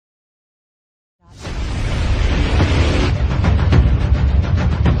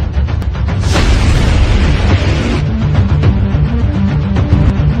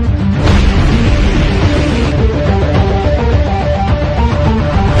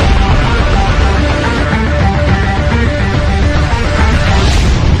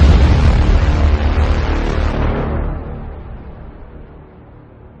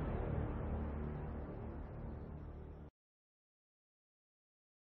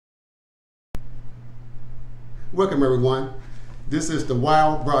Welcome, everyone. This is the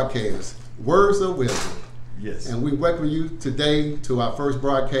Wild Broadcast, Words of Wisdom. Yes. And we welcome you today to our first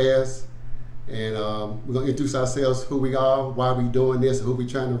broadcast. And we're going to introduce ourselves, who we are, why we're doing this, and who we're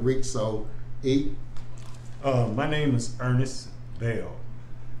trying to reach. So, E. My name is Ernest Bell.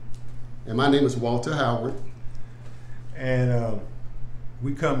 And my name is Walter Howard. And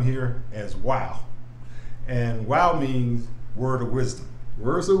we come here as WOW. And WOW means Word of Wisdom.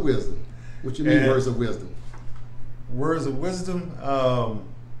 Words of Wisdom. What you mean, And words of wisdom? Words of wisdom,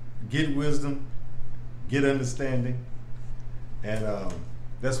 get wisdom, get understanding, and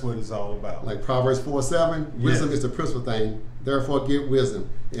that's what it's all about. Like Proverbs 4:7, wisdom Yes. is the principal thing. Therefore, get wisdom.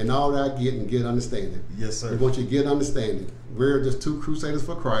 And all that I get and get understanding. Yes, sir. We want you to get understanding. We're just two crusaders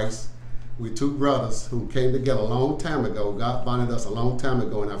for Christ. We're two brothers who came together a long time ago. God bonded us a long time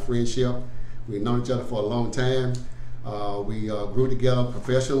ago in our friendship. We've known each other for a long time. We grew together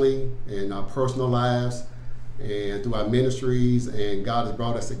professionally in our personal lives and through our ministries, and God has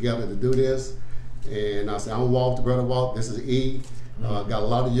brought us together to do this. And I said, I'm Walt, the brother Walt. This is E. Got a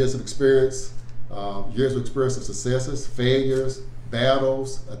lot of years of experience, of successes, failures,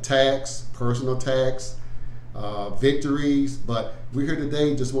 battles, attacks, personal attacks, victories. But we're here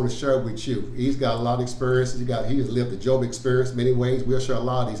today, just want to share with you. He's got a lot of experiences. He has lived the Job experience in many ways. We'll share a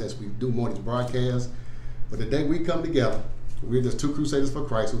lot of these as we do more of these broadcasts. But today we come together. We're just two crusaders for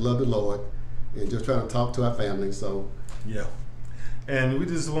Christ who love the Lord and just trying to talk to our family. So Yeah. And we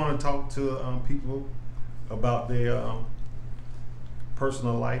just want to talk to people about their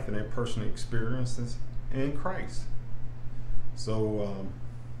personal life and their personal experiences in Christ. So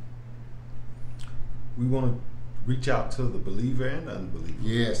we want to reach out to the believer and the unbeliever.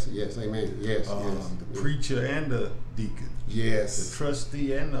 yes, amen. Yes, The preacher and the deacon. yes, The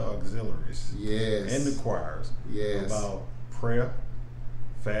trustee and the auxiliaries. yes, And the choirs. yes, About prayer,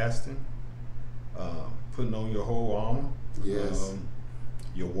 fasting, putting on your whole armor. yes,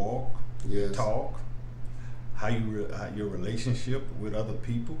 Your walk, your yes, talk, how your relationship with other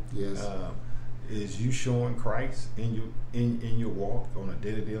people. yes, Is you showing Christ in your walk on a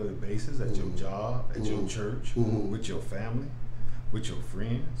day-to-day basis at your job, at your church, with your family, with your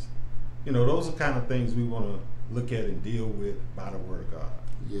friends? You know, those are kind of things we want to look at and deal with by the Word of God.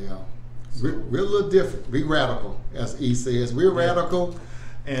 yeah. So, We're a little different. We're radical, as E says. We're radical.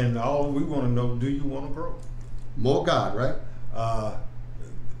 and all we want to know: do you want to grow? More God, right?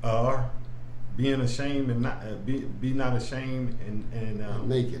 Being ashamed and not be not ashamed and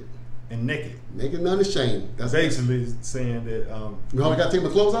Naked. naked. Naked and unashamed. That's Basically saying that We only got to take my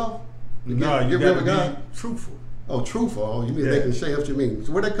clothes off? no, you rid of got to be truthful. Oh, truthful. Oh, you mean Yeah. naked and ashamed? That's what you mean.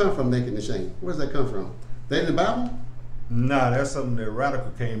 So where'd that come from, naked and ashamed? Where does that come from? That in the Bible? Nah, that's something that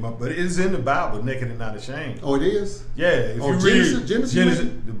Radical came up, but it's in the Bible, naked and not ashamed. Oh, it is? Yeah, if Oh, you read Genesis,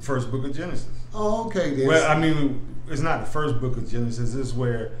 the first book of Genesis. Oh, okay then. Well, I mean, it's not the first book of Genesis. It's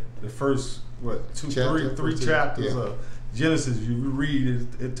where the first three chapters yeah. of Genesis. You read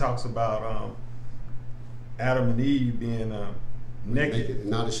it talks about Adam and Eve being naked and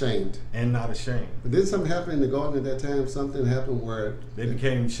not ashamed. and not ashamed. But did something happen in the garden at that time? Something happened where They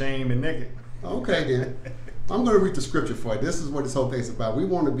became shamed and naked. Okay then. I'm going to read the scripture for you. This is what this whole thing's about. We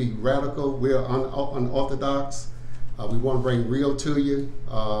want to be radical. We're unorthodox. We want to bring real to you.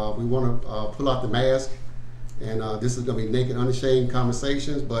 We want to pull out the mask. And this is going to be naked, unashamed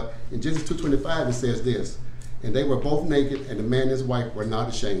conversations. But in Genesis 2:25 it says this: and they were both naked, and the man and his wife were not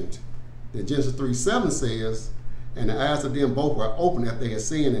ashamed. Then Genesis 3:7 says, and the eyes of them both were open after they had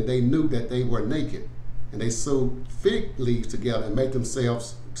sinned, and they knew that they were naked. And they sewed fig leaves together and made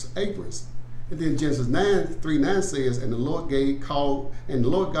themselves aprons. And then Genesis 3:9 says, and the Lord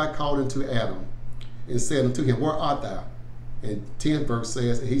God called unto Adam and said unto him, where art thou? And 10th verse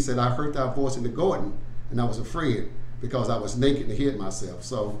says, and he said, I heard thy voice in the garden, and I was afraid because I was naked and hid myself.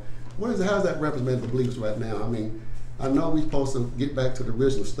 So how does that represent the believers right now? I mean, I know we're supposed to get back to the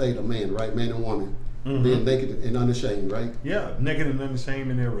original state of man, right? Man and woman, being naked and unashamed, right? Yeah, naked and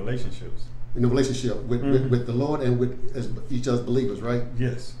unashamed in their relationships. In a relationship with the Lord and with each other's believers, right?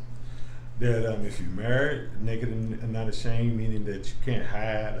 Yes. That if you're married, naked and not ashamed, meaning that you can't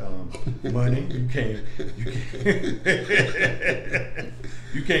hide money,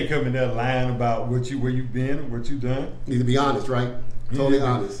 you can't come in there lying about where you've been and what you've done. You need to be honest, right? Totally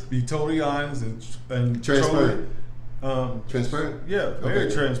honest. Be totally honest and Transparent. Transparent. Yeah, very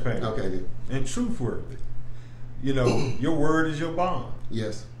Okay. transparent. Okay. Then. And truthworthy. You know, your word is your bond.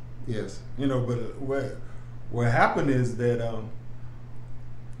 Yes. Yes. You know, but what happened is that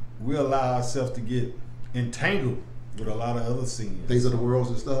we allow ourselves to get entangled with a lot of other sins. Things of the world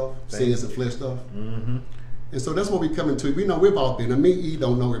and stuff. Sins and flesh stuff. Mm-hmm. And so that's what we come into. We know we've all been. I mean, E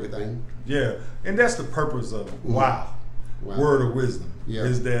don't know everything. Yeah, and that's the purpose of wow. Word of Wisdom. Yeah.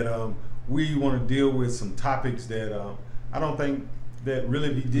 Is that we want to deal with some topics that I don't think that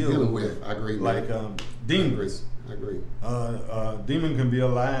really be dealing with. I agree. Like demons. I agree. Demon can be a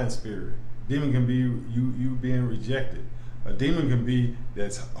lying spirit. Demon can be you being rejected. A demon can be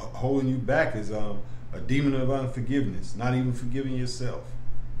that's holding you back is a demon of unforgiveness, not even forgiving yourself.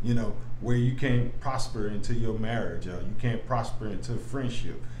 You know, where you can't prosper into your marriage, you can't prosper into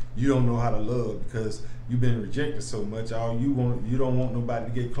friendship. You don't know how to love because you've been rejected so much. You don't want nobody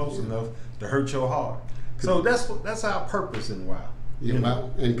to get close enough to hurt your heart. So that's our purpose in WOW. Yeah,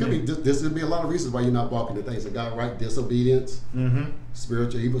 and it could be this would be a lot of reasons why you're not walking the things of God, right? Disobedience,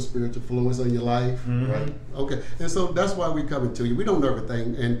 spiritual evil, spiritual influence on your life, right? Okay, and so that's why we're coming to you. We don't know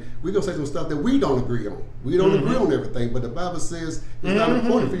everything, and we're gonna say some stuff that we don't agree on. We don't agree on everything, but the Bible says it's not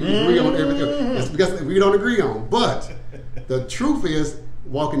important for you to agree on everything. It's because we don't agree on. But the truth is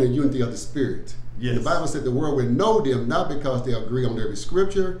walking in unity of the Spirit. Yes. The Bible said the world will know them not because they agree on every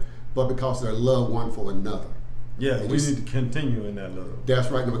scripture, but because they love one for another. Yeah, we need to continue in that love. That's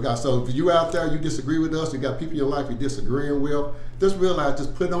right, number God. So if you out there, you disagree with us, you got people in your life you're disagreeing with, just realize,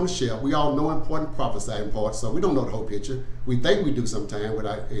 just put it on the shelf. We all know important prophesying parts, so we don't know the whole picture. We think we do sometimes with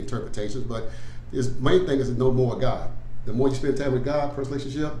our interpretations, but the main thing is to know more of God. The more you spend time with God, personal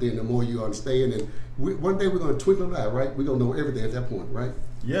relationship, then the more you understand. And one day we're going to twinkle an eye, right? We're going to know everything at that point, right?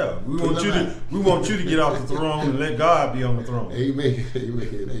 Yeah, we want you to get off the throne and let God be on the throne. Amen,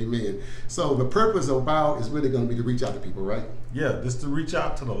 amen, amen. So the purpose of WOW is really going to be to reach out to people, right? Yeah, just to reach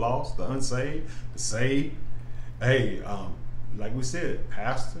out to the lost, the unsaved, the saved. Hey, like we said,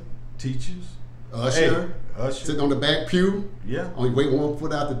 pastor, teachers, usher, sitting on the back pew. Yeah, only wait one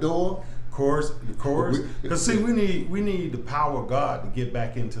foot out the door. Chorus, because see, we need the power of God to get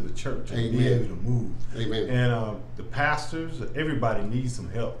back into the church and Amen. be able to move. Amen. And the pastors, everybody needs some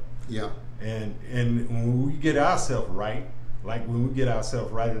help. Yeah. And when we get ourselves right, like when we get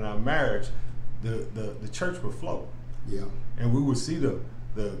ourselves right in our marriage, the church will flow. Yeah. And we will see the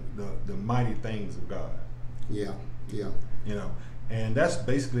mighty things of God. Yeah. Yeah. You know, and that's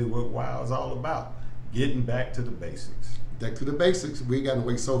basically what WOW is all about: getting back to the basics. Back to the basics. We got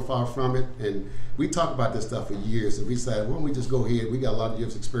away so far from it, and we talk about this stuff for years. And we said, why don't we just go ahead? We got a lot of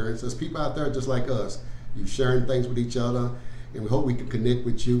years' experience. There's people out there just like us. You sharing things with each other, and we hope we can connect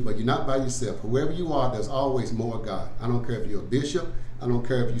with you. But you're not by yourself. Whoever you are, there's always more God. I don't care if you're a bishop. I don't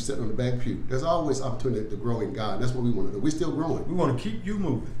care if you're sitting on the back pew. There's always opportunity to grow in God. That's what we want to do. We're still growing. We want to keep you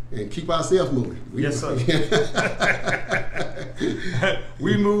moving. And keep ourselves moving. Yes, sir.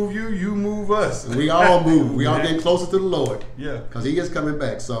 We move you, you move us. And we all move. We all getting closer to the Lord. Yeah. Because He is coming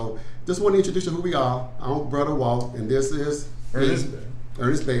back. So just want to introduce you who we are. I'm Brother Walt, and this is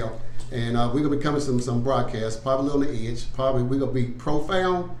Ernest Bell. And we're going to be coming some broadcasts, probably a little on the edge. Probably we're going to be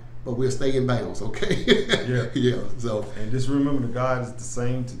profound, but we'll stay in bounds, okay? Yeah. Yeah. So. And just remember that God is the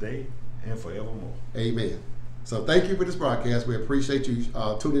same today and forevermore. Amen. So thank you for this broadcast. We appreciate you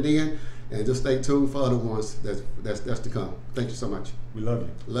tuning in, and just stay tuned for other ones that's to come. Thank you so much. We love you.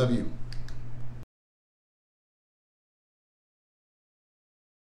 Love you.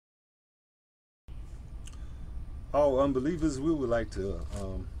 All unbelievers, we would like to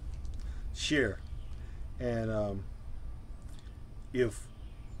share, and if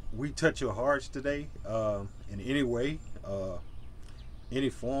we touch your hearts today in any way, any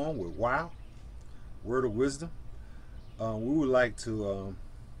form with WOW, Word of Wisdom, we would like to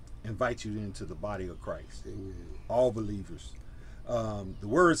invite you into the body of Christ. Amen. All believers. The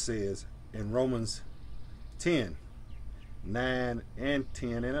word says in Romans 10, 9 and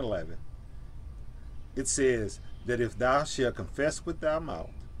 10 and 11, it says that if thou shalt confess with thy mouth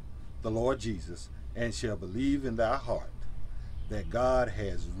the Lord Jesus, and shalt believe in thy heart that God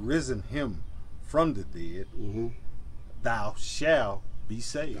has risen him from the dead, thou shalt be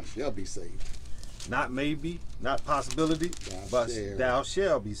saved. Thou shalt be saved. Not maybe, not possibility, but thou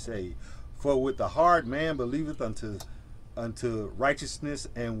shalt be saved. For with the heart man believeth unto righteousness,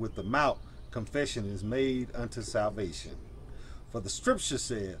 and with the mouth confession is made unto salvation. For the scripture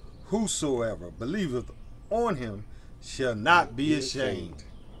said, whosoever believeth on him shall not be ashamed.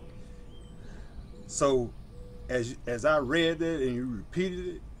 So as I read that and you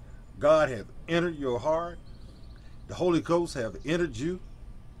repeated it, God have entered your heart. The Holy Ghost have entered you.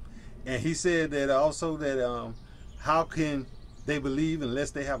 And he said that also that how can they believe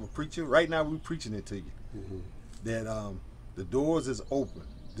unless they have a preacher? Right now we're preaching it to you. That the doors is open.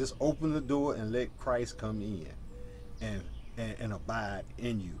 Just open the door and let Christ come in and abide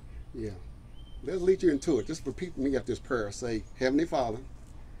in you. Yeah. Let's lead you into it. Just repeat me after this prayer. Say, Heavenly Father,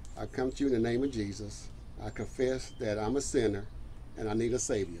 I come to you in the name of Jesus. I confess that I'm a sinner and I need a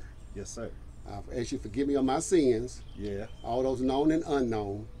Savior. Yes, sir. I ask you to forgive me of my sins, Yeah. all those known and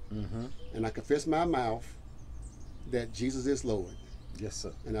unknown. Mm-hmm. And I confess my mouth that Jesus is Lord. Yes,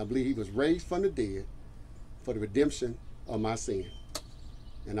 sir. And I believe he was raised from the dead for the redemption of my sin.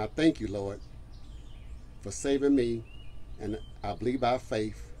 And I thank you, Lord, for saving me. And I believe by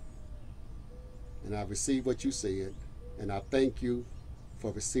faith. And I receive what you said. And I thank you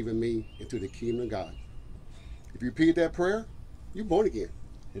for receiving me into the kingdom of God. If you repeat that prayer, you're born again.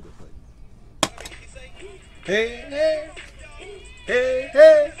 Hit the button. Hey, hey, hey,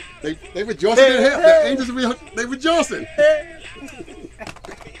 hey. They rejoicing in heaven. The angels they rejoicing. Hey.